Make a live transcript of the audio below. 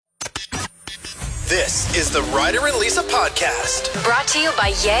This is the Ryder and Lisa podcast. Brought to you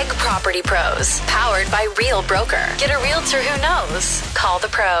by Yegg Property Pros. Powered by Real Broker. Get a realtor who knows. Call the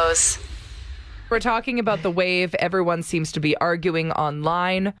pros. We're talking about the wave. Everyone seems to be arguing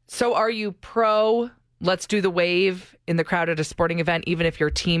online. So are you pro, let's do the wave in the crowd at a sporting event, even if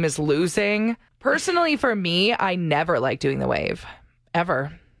your team is losing? Personally, for me, I never like doing the wave.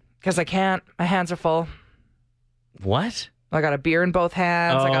 Ever. Because I can't. My hands are full. What? I got a beer in both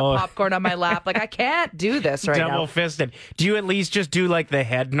hands. I got popcorn on my lap. Like, I can't do this right now. Double fisted. Do you at least just do like the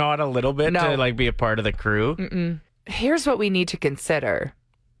head nod a little bit to like be a part of the crew? Mm-mm. Here's what we need to consider.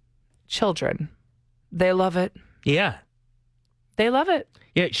 Children. They love it. Yeah. They love it.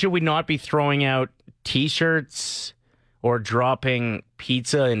 Yeah. Should we not be throwing out T-shirts or dropping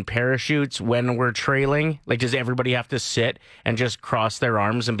pizza in parachutes when we're trailing? Like, does everybody have to sit and just cross their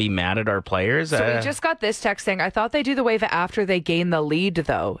arms and be mad at our players? So we just got this text saying, I thought they do the wave after they gain the lead,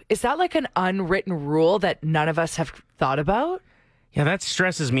 though. Is that like an unwritten rule that none of us have thought about? Yeah, that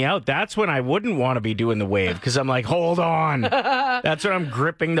stresses me out. That's when I wouldn't want to be doing the wave because I'm like, hold on. That's when I'm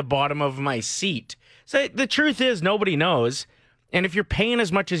gripping the bottom of my seat. So the truth is, nobody knows. And if you're paying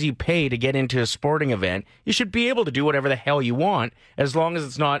as much as you pay to get into a sporting event, you should be able to do whatever the hell you want as long as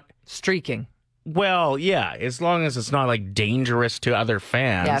it's not streaking. Well, yeah, as long as it's not like dangerous to other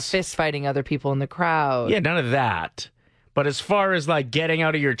fans. Yeah, fist fighting other people in the crowd. Yeah, none of that. But as far as like getting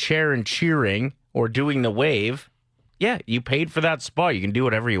out of your chair and cheering or doing the wave, yeah, you paid for that spot. You can do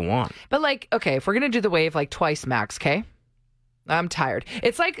whatever you want. But like, okay, if we're going to do the wave like twice max, okay? I'm tired.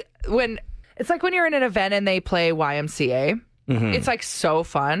 It's like when you're in an event and they play YMCA. Mm-hmm. It's like so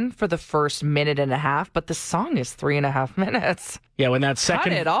fun for the first minute and a half, but the song is 3.5 minutes. Yeah, when that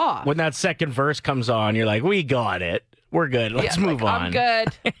second verse comes on, you're like, we got it. We're good. Let's move on. I'm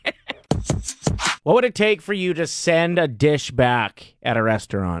good. What would it take for you to send a dish back at a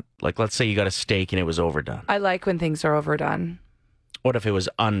restaurant? Like, let's say you got a steak and it was overdone. I like when things are overdone. What if it was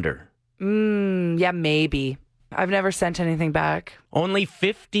under? Yeah, maybe. I've never sent anything back. Only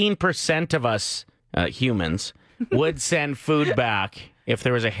 15% of us humans would send food back if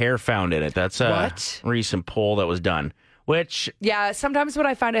there was a hair found in it. That's a recent poll that was done. Which, yeah, sometimes when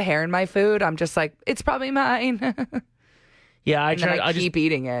I find a hair in my food, I'm just like, it's probably mine. Yeah, I keep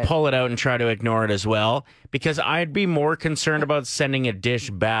eating it. Pull it out and try to ignore it as well, because I'd be more concerned about sending a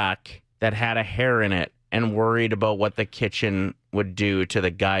dish back that had a hair in it and worried about what the kitchen would do to the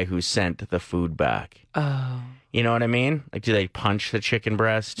guy who sent the food back. Oh. You know what I mean? Like, do they punch the chicken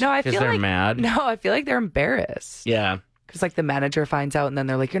breast? No, I feel they're like mad. No, I feel like they're embarrassed. Yeah. Because like the manager finds out and then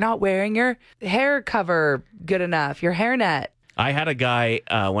they're like, you're not wearing your hair cover good enough, your hairnet. I had a guy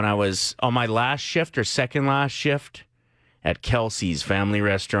when I was on my last shift or second last shift at Kelsey's family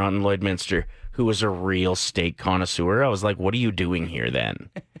restaurant in Lloydminster, who was a real steak connoisseur. I was like, what are you doing here then?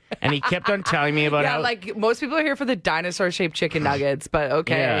 And he kept on telling me about how... Yeah, like most people are here for the dinosaur-shaped chicken nuggets, but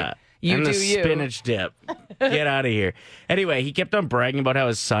okay. Yeah. And the spinach dip. Get out of here. Anyway, he kept on bragging about how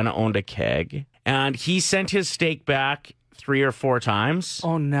his son owned a keg. And he sent his steak back 3 or 4 times.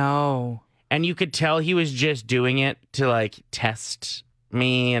 Oh, no. And you could tell he was just doing it to, like, test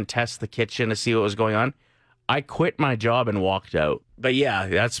me and test the kitchen to see what was going on. I quit my job and walked out. But, yeah,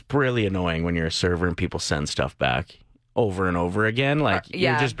 that's really annoying when you're a server and people send stuff back over and over again. Like,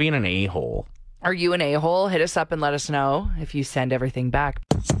 you're just being an a-hole. Are you an a-hole? Hit us up and let us know if you send everything back.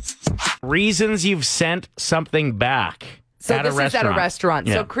 Reasons you've sent something back. So this is at a restaurant.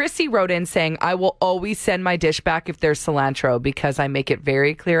 Yeah. So Chrissy wrote in saying, I will always send my dish back if there's cilantro because I make it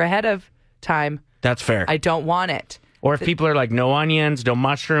very clear ahead of time. That's fair. I don't want it. Or if people are like, no onions, no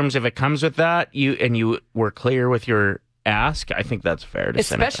mushrooms, if it comes with that, you were clear with your ask, I think that's fair to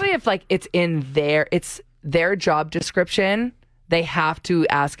send it back. Especially if like it's their job description. They have to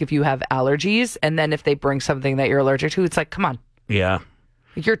ask if you have allergies, and then if they bring something that you're allergic to, it's like, come on. Yeah.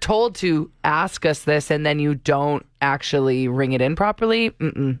 You're told to ask us this, and then you don't actually ring it in properly.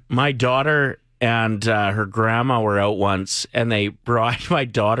 Mm-mm. My daughter and her grandma were out once, and they brought my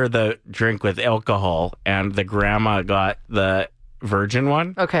daughter the drink with alcohol, and the grandma got the virgin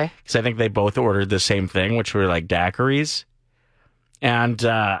one. Okay. Because I think they both ordered the same thing, which were like daiquiris. And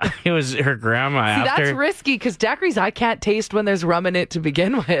it was her grandma after... That's risky, because daiquiris I can't taste when there's rum in it to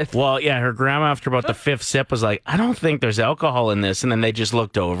begin with. Well, yeah, her grandma after about the 5th sip was like, I don't think there's alcohol in this. And then they just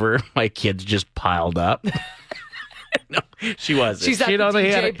looked over. My kids just piled up. No, she wasn't. She's at the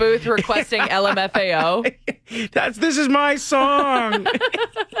DJ booth requesting LMFAO. This is my song.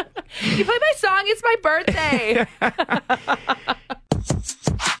 You play my song, it's my birthday.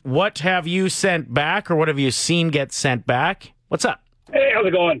 What have you sent back, or what have you seen get sent back? What's up? Hey, how's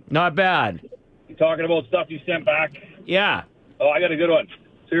it going? Not bad. You talking about stuff you sent back? Yeah. Oh, I got a good one.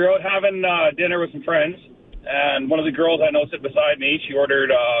 So we were out having dinner with some friends, and one of the girls I know sit beside me, she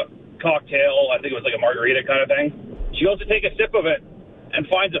ordered a cocktail. I think it was like a margarita kind of thing. She goes to take a sip of it and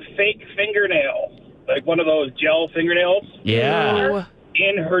finds a fake fingernail, like one of those gel fingernails. Yeah.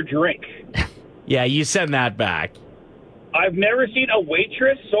 In her drink. Yeah, you send that back. I've never seen a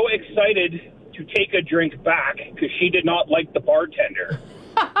waitress so excited to take a drink back because she did not like the bartender.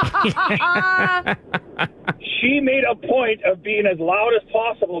 She made a point of being as loud as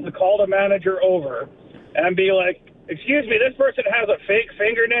possible to call the manager over and be like, "Excuse me, this person has a fake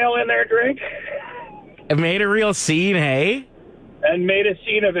fingernail in their drink." It made a real scene, hey? And made a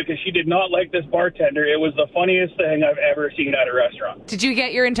scene of it because she did not like this bartender. It was the funniest thing I've ever seen at a restaurant. Did you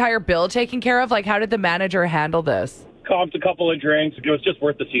get your entire bill taken care of? Like, how did the manager handle this? Comped a couple of drinks. It was just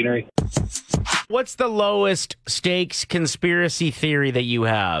worth the scenery. What's the lowest stakes conspiracy theory that you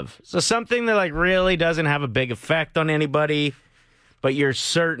have? So something that like really doesn't have a big effect on anybody, but you're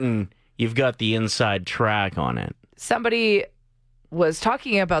certain you've got the inside track on it. Somebody was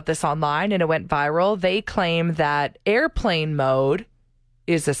talking about this online and it went viral. They claim that airplane mode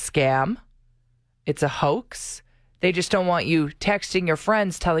is a scam. It's a hoax. They just don't want you texting your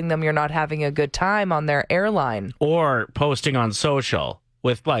friends telling them you're not having a good time on their airline. Or posting on social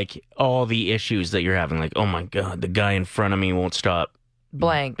with like all the issues that you're having. Like, oh my God, the guy in front of me won't stop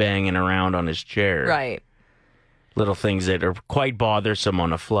Blank. banging around on his chair. Right. Little things that are quite bothersome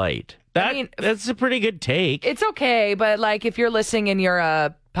on a flight. That's a pretty good take. It's okay, but like if you're listening and you're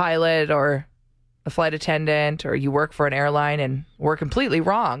a pilot or a flight attendant or you work for an airline and we're completely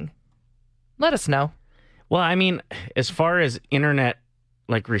wrong, let us know. Well, I mean, as far as internet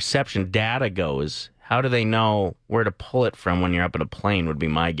like reception data goes, how do they know where to pull it from when you're up in a plane would be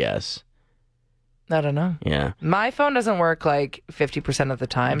my guess. I don't know. Yeah. My phone doesn't work like 50% of the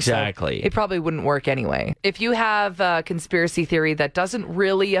time. Exactly. So it probably wouldn't work anyway. If you have a conspiracy theory that doesn't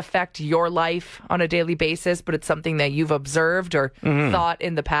really affect your life on a daily basis, but it's something that you've observed or thought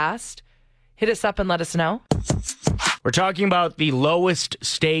in the past, hit us up and let us know. We're talking about the lowest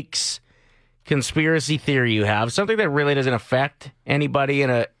stakes conspiracy theory you have. Something that really doesn't affect anybody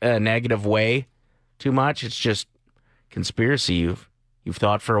in a negative way too much. It's just conspiracy you've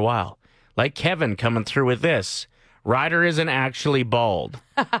thought for a while. Like Kevin coming through with this. Ryder isn't actually bald.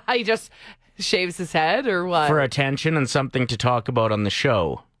 He just shaves his head or what? For attention and something to talk about on the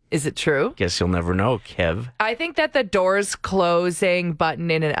show. Is it true? Guess you'll never know, Kev. I think that the doors closing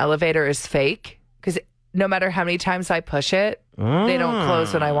button in an elevator is fake because no matter how many times I push it, they don't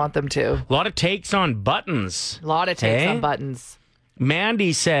close when I want them to. A lot of takes on buttons. A lot of takes on buttons.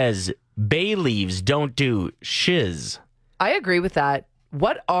 Mandy says bay leaves don't do shiz. I agree with that.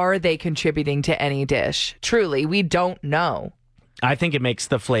 What are they contributing to any dish? Truly, we don't know. I think it makes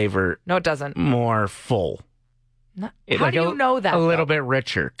the flavor No, it doesn't. more full. How do you know that? A little bit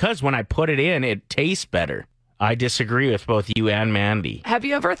richer. Because when I put it in, it tastes better. I disagree with both you and Mandy. Have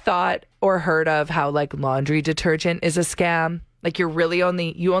you ever thought or heard of how like laundry detergent is a scam? Like you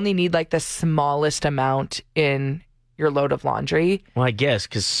only need like the smallest amount in your load of laundry. Well, I guess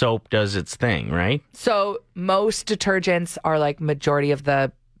because soap does its thing, right? So most detergents are like majority of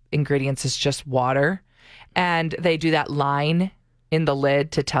the ingredients is just water. And they do that line in the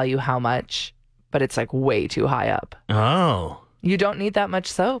lid to tell you how much, but it's like way too high up. Oh. You don't need that much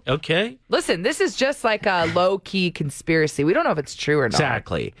soap. Okay. Listen, this is just like a low-key conspiracy. We don't know if it's true or not.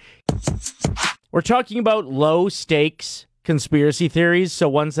 Exactly. We're talking about low-stakes conspiracy theories, so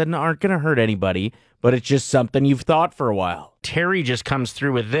ones that aren't going to hurt anybody, but it's just something you've thought for a while. Terry just comes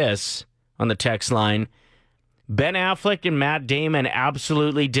through with this on the text line. Ben Affleck and Matt Damon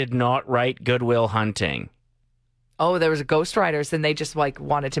absolutely did not write Good Will Hunting. Oh, there was a ghostwriters, and they just like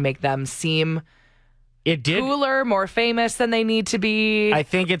wanted to make them seem cooler, more famous than they need to be. I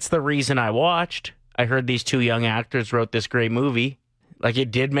think it's the reason I watched. I heard these two young actors wrote this great movie. Like,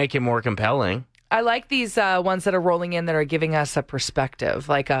 it did make it more compelling. I like these ones that are rolling in that are giving us a perspective.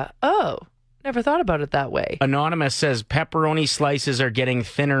 Like, never thought about it that way. Anonymous says pepperoni slices are getting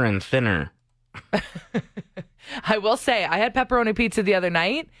thinner and thinner. I will say, I had pepperoni pizza the other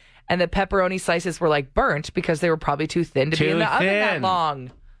night, and the pepperoni slices were like burnt because they were probably too thin to be in the oven that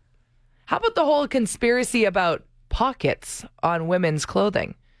long. How about the whole conspiracy about pockets on women's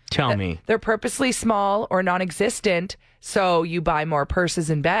clothing? Tell me. They're purposely small or non-existent, so you buy more purses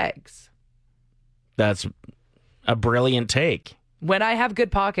and bags. That's a brilliant take. When I have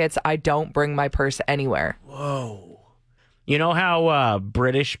good pockets, I don't bring my purse anywhere. Whoa. You know how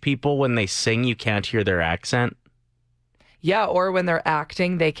British people, when they sing, you can't hear their accent? Yeah, or when they're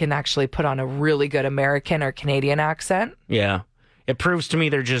acting, they can actually put on a really good American or Canadian accent. Yeah. It proves to me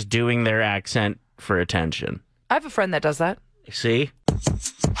they're just doing their accent for attention. I have a friend that does that. See?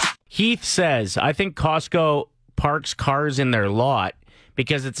 Heath says, I think Costco parks cars in their lot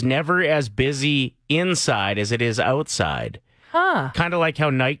because it's never as busy inside as it is outside. Huh. Kind of like how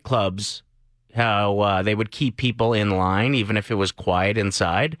nightclubs, how they would keep people in line even if it was quiet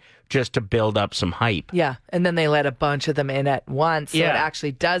inside, just to build up some hype. Yeah, and then they let a bunch of them in at once, so it Yeah.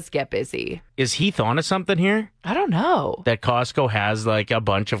 actually does get busy. Is Heath onto something here? I don't know. That Costco has like a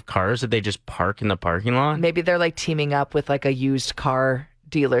bunch of cars that they just park in the parking lot? Maybe they're like teaming up with like a used car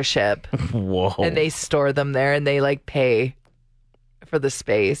dealership, Whoa. and they store them there, and they like pay for the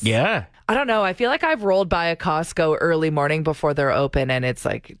space. Yeah. I don't know. I feel like I've rolled by a Costco early morning before they're open, and it's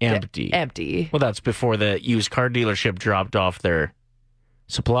like Empty. Empty. Well, that's before the used car dealership dropped off their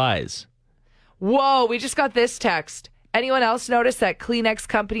supplies. Whoa, we just got this text. Anyone else notice that Kleenex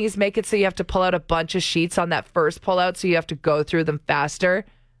companies make it so you have to pull out a bunch of sheets on that first pullout, so you have to go through them faster?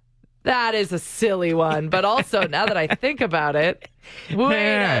 That is a silly one. But also, now that I think about it, wait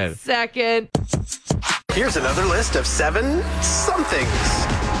Man. a second. Here's another list of 7 somethings.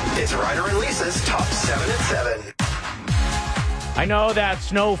 It's Ryder and Lisa's top 7 at 7. I know that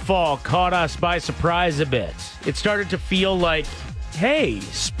snowfall caught us by surprise a bit. It started to feel like, hey,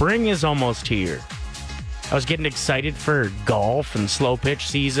 spring is almost here. I was getting excited for golf and slow pitch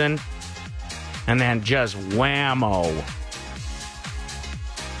season, and then just whammo.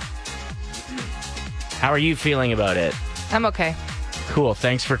 How are you feeling about it? I'm okay. Cool,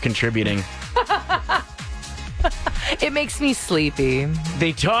 thanks for contributing. It makes me sleepy.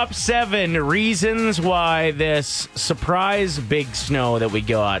 The top 7 reasons why this surprise big snow that we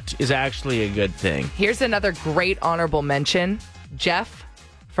got is actually a good thing. Here's another great honorable mention. Jeff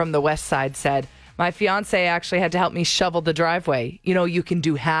from the West Side said, my fiance actually had to help me shovel the driveway. You know, you can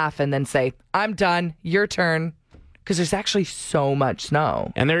do half and then say, I'm done, your turn. Because there's actually so much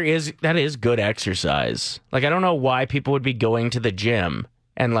snow. And that is good exercise. Like, I don't know why people would be going to the gym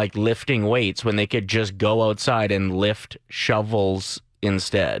and like lifting weights when they could just go outside and lift shovels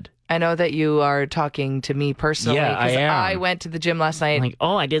instead. I know that you are talking to me personally. Yeah, I 'cause am. I went to the gym last night. Like,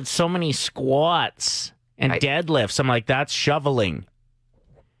 oh, I did so many squats and deadlifts. I'm like, that's shoveling.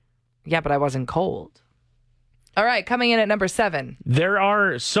 Yeah, but I wasn't cold. All right, coming in at number 7. There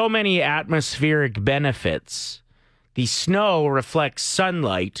are so many atmospheric benefits. The snow reflects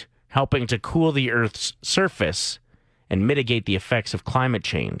sunlight, helping to cool the Earth's surface and mitigate the effects of climate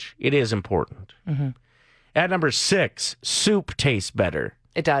change. It is important. Mm-hmm. At number 6, soup tastes better.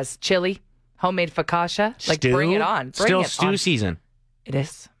 It does. Chili, homemade focaccia. Like, Stew? bring it on. Bring Still it stew on. season. It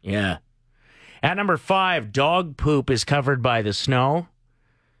is. Yeah. At number 5, dog poop is covered by the snow.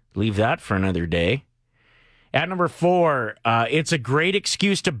 Leave that for another day. At number 4, it's a great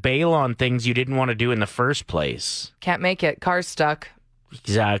excuse to bail on things you didn't want to do in the first place. Can't make it. Car's stuck.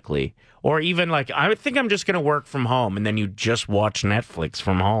 Exactly. Or even like, I think I'm just going to work from home, and then you just watch Netflix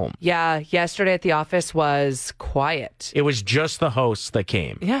from home. Yeah, yesterday at the office was quiet. It was just the hosts that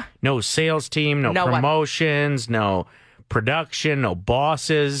came. Yeah. No sales team, no one. promotions, no production, no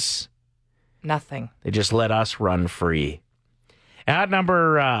bosses. Nothing. They just let us run free. At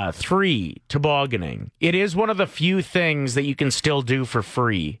number 3, tobogganing. It is one of the few things that you can still do for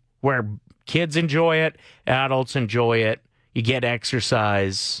free, where kids enjoy it, adults enjoy it, you get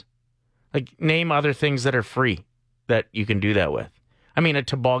exercise. Like, name other things that are free that you can do that with. I mean, a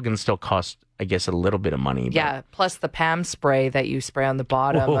toboggan still costs, I guess, a little bit of money. Yeah, plus the Pam spray that you spray on the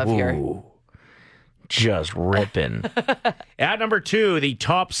bottom of your... Ooh, just ripping. At number 2, the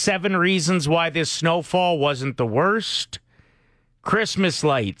top 7 reasons why this snowfall wasn't the worst. Christmas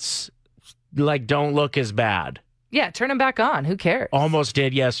lights, like, don't look as bad. Yeah, turn them back on. Who cares? Almost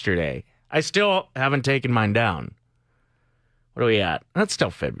did yesterday. I still haven't taken mine down. What are we at? That's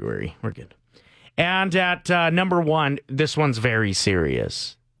still February. We're good. And at number 1, this one's very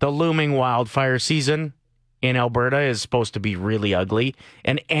serious. The looming wildfire season in Alberta is supposed to be really ugly,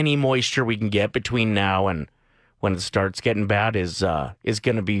 and any moisture we can get between now and when it starts getting bad is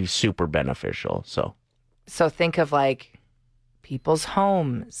going to be super beneficial. So think of, like, people's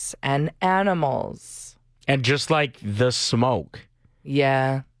homes and animals. And just like the smoke.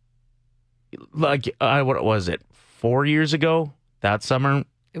 Yeah. Like, what was it? 4 years ago, that summer.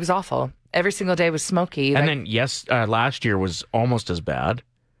 It was awful. Every single day was smoky. And then, last year was almost as bad.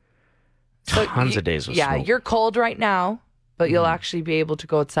 Tons of days of Yeah, smoke. you're cold right now, but you'll actually be able to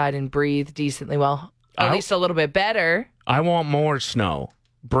go outside and breathe decently well. At least a little bit better. I want more snow.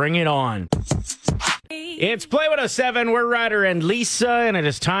 Bring it on. It's Play 107. We're Ryder and Lisa, and it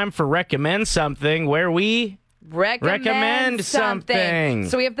is time for Recommend Something, where we Recommend something.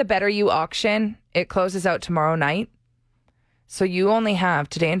 So we have the Better You auction. It closes out tomorrow night. So you only have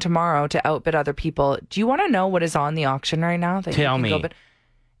today and tomorrow to outbid other people. Do you want to know what is on the auction right now? That Tell you can me. go bid?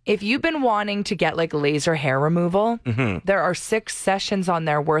 If you've been wanting to get like laser hair removal, there are 6 sessions on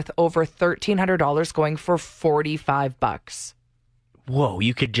there worth over $1,300 going for $45. Whoa,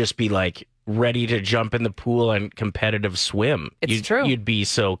 you could just be like ready to jump in the pool and competitive swim. It's true. You'd be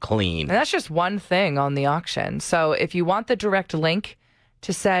so clean. And that's just one thing on the auction. So if you want the direct link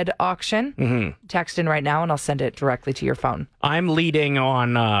to said auction, text in right now and I'll send it directly to your phone. I'm leading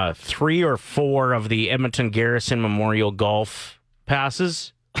on 3 or 4 of the Edmonton Garrison Memorial Golf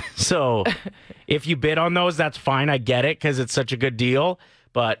passes. So if you bid on those, that's fine. I get it because it's such a good deal.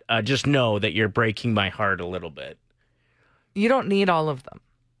 But just know that you're breaking my heart a little bit. You don't need all of them.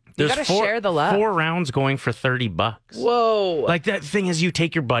 You got to share the love. 4 rounds going for $30. Whoa. Like that thing is you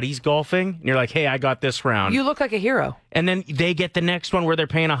take your buddies golfing and you're like, hey, I got this round. You look like a hero. And then they get the next one where they're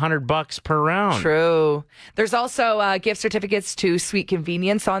paying $100 per round. True. There's also gift certificates to Sweet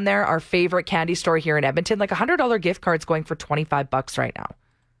Convenience on there, our favorite candy store here in Edmonton. Like $100 gift cards going for $25 right now.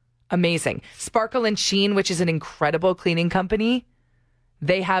 Amazing. Sparkle and Sheen, which is an incredible cleaning company.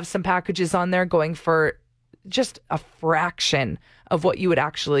 They have some packages on there going for just a fraction of what you would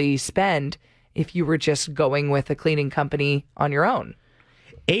actually spend if you were just going with a cleaning company on your own.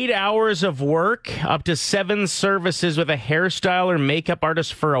 8 hours of work, up to 7 services with a hairstyle or makeup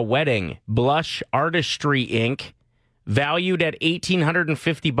artist for a wedding. Blush Artistry Inc., valued at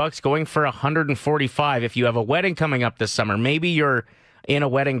 $1,850, going for $145 if you have a wedding coming up this summer. Maybe you're in a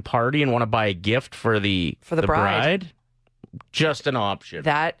wedding party and want to buy a gift for the bride. Just an option.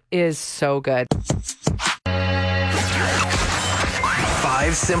 That is so good.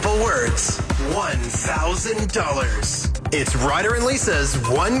 5 simple words, $1,000. It's Ryder and Lisa's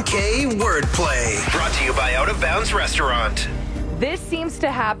 1K wordplay. Brought to you by Out of Bounds Restaurant. This seems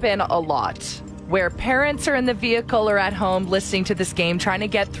to happen a lot, where parents are in the vehicle or at home listening to this game, trying to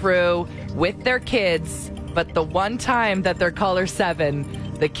get through with their kids, but the one time that they're caller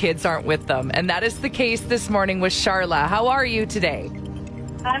 7, the kids aren't with them. And that is the case this morning with Charla. How are you today?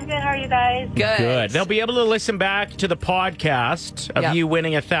 I'm good. How are you guys? Good. They'll be able to listen back to the podcast of you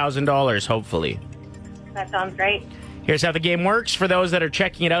winning $1,000, hopefully. That sounds great. Here's how the game works. For those that are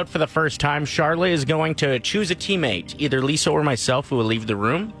checking it out for the first time, Charla is going to choose a teammate, either Lisa or myself, who will leave the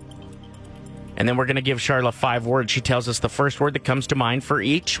room. And then we're going to give Charla 5 words. She tells us the first word that comes to mind for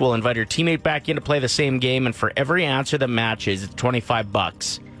each. We'll invite her teammate back in to play the same game, and for every answer that matches, it's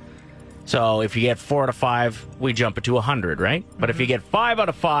 $25. So if you get 4 out of 5, we jump it to 100, right? But if you get 5 out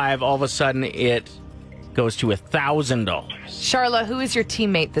of 5, all of a sudden it goes to $1,000. Charla, who is your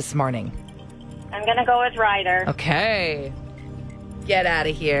teammate this morning? I'm going to go with Ryder. Okay. Get out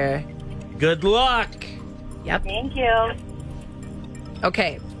of here. Good luck. Yep. Thank you.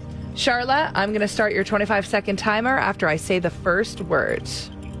 Okay. Charla, I'm going to start your 25-second timer after I say the first word.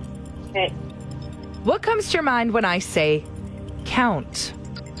 Okay. What comes to your mind when I say count?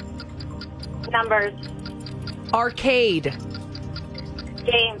 Numbers. Arcade.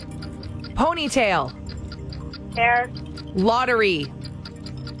 Game. Ponytail. Hair. Lottery.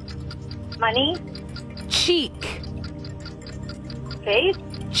 Money. Cheek. Face.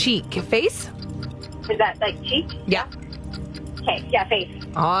 Cheek. Face? Is that like cheek? Yeah. Okay. Yeah, face.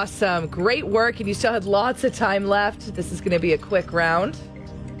 Awesome. Great work. And you still had lots of time left. This is going to be a quick round.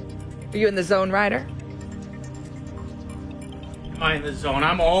 Are you in the zone, Ryder? Am I in the zone?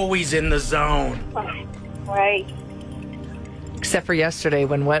 I'm always in the zone. Right. Except for yesterday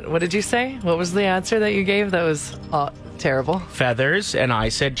when what did you say? What was the answer that you gave? That was terrible. Feathers, and I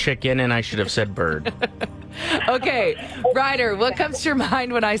said chicken, and I should have said bird. Okay. Ryder, what comes to your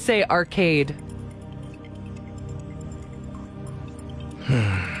mind when I say arcade?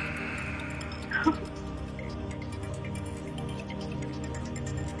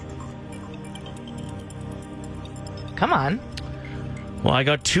 Come on. Well, I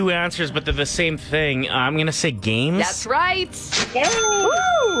got 2 answers, but they're the same thing. I'm going to say games. That's right. Yay.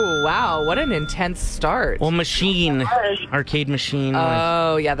 Woo! Wow, what an intense start. Well, machine. Arcade machine.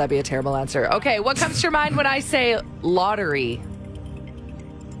 Oh, yeah, that'd be a terrible answer. Okay, what comes to your mind when I say lottery?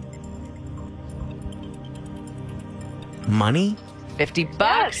 Money? $50,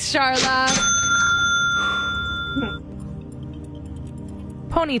 Charla.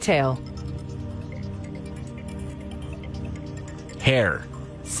 Ponytail. Hair.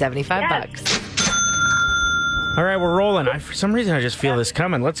 $75. All right, we're rolling. For some reason, I just feel this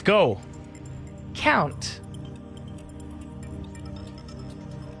coming. Let's go. Count.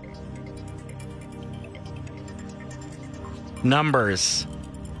 Numbers.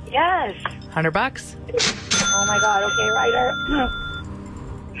 Yes. $100. Oh my God. Okay, Ryder.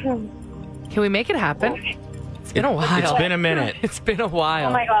 Can we make it happen? It's been a while. It's been a minute. It's been a while.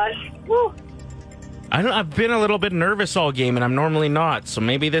 Oh my gosh. Woo. I've been a little bit nervous all game, and I'm normally not, so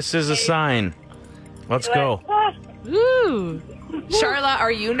maybe this is a sign. Let's go. Ah, Ooh. Charla,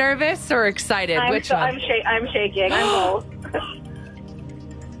 are you nervous or excited? Which one? I'm shaking. I'm both.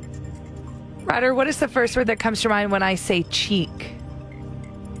 Ryder, what is the first word that comes to mind when I say cheek?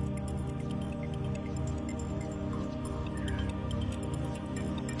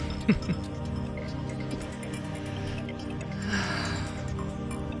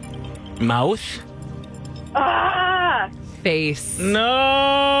 Mouth? Ah. Face.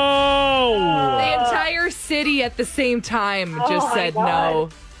 No! The entire city at the same time just my said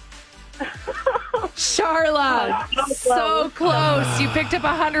God. no. Charla, so close. You picked up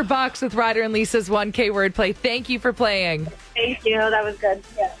 $100 with Ryder and Lisa's 1K wordplay. Thank you for playing. Thank you. That was good.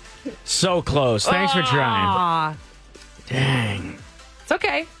 Yeah. So close. Thanks for trying. Aw, Dang. it's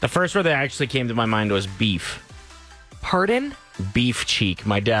okay. The first word that actually came to my mind was beef. Pardon? Beef cheek.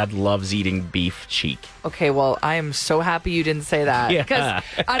 My dad loves eating beef cheek. Okay, well, I am so happy you didn't say that. Yeah. Because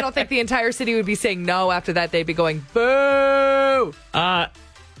I don't think the entire city would be saying no after that. They'd be going, boo!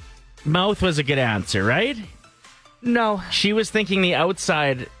 Mouth was a good answer, right? No. She was thinking the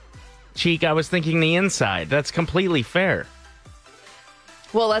outside cheek. I was thinking the inside. That's completely fair.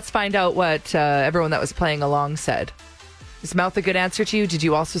 Well, let's find out what everyone that was playing along said. Is mouth a good answer to you? Did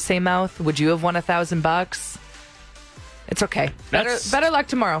you also say mouth? Would you have won $1,000? It's okay. Better luck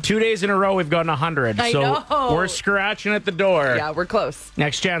tomorrow. 2 days in a row, we've gotten 100. I so know. we're scratching at the door. Yeah, we're close.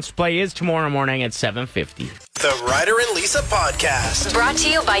 Next chance to play is tomorrow morning at 7:50. The Ryder and Lisa podcast. Brought to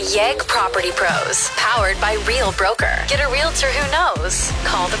you by Yegg Property Pros. Powered by Real Broker. Get a realtor who knows.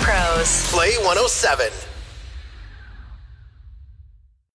 Call the pros. Play 107.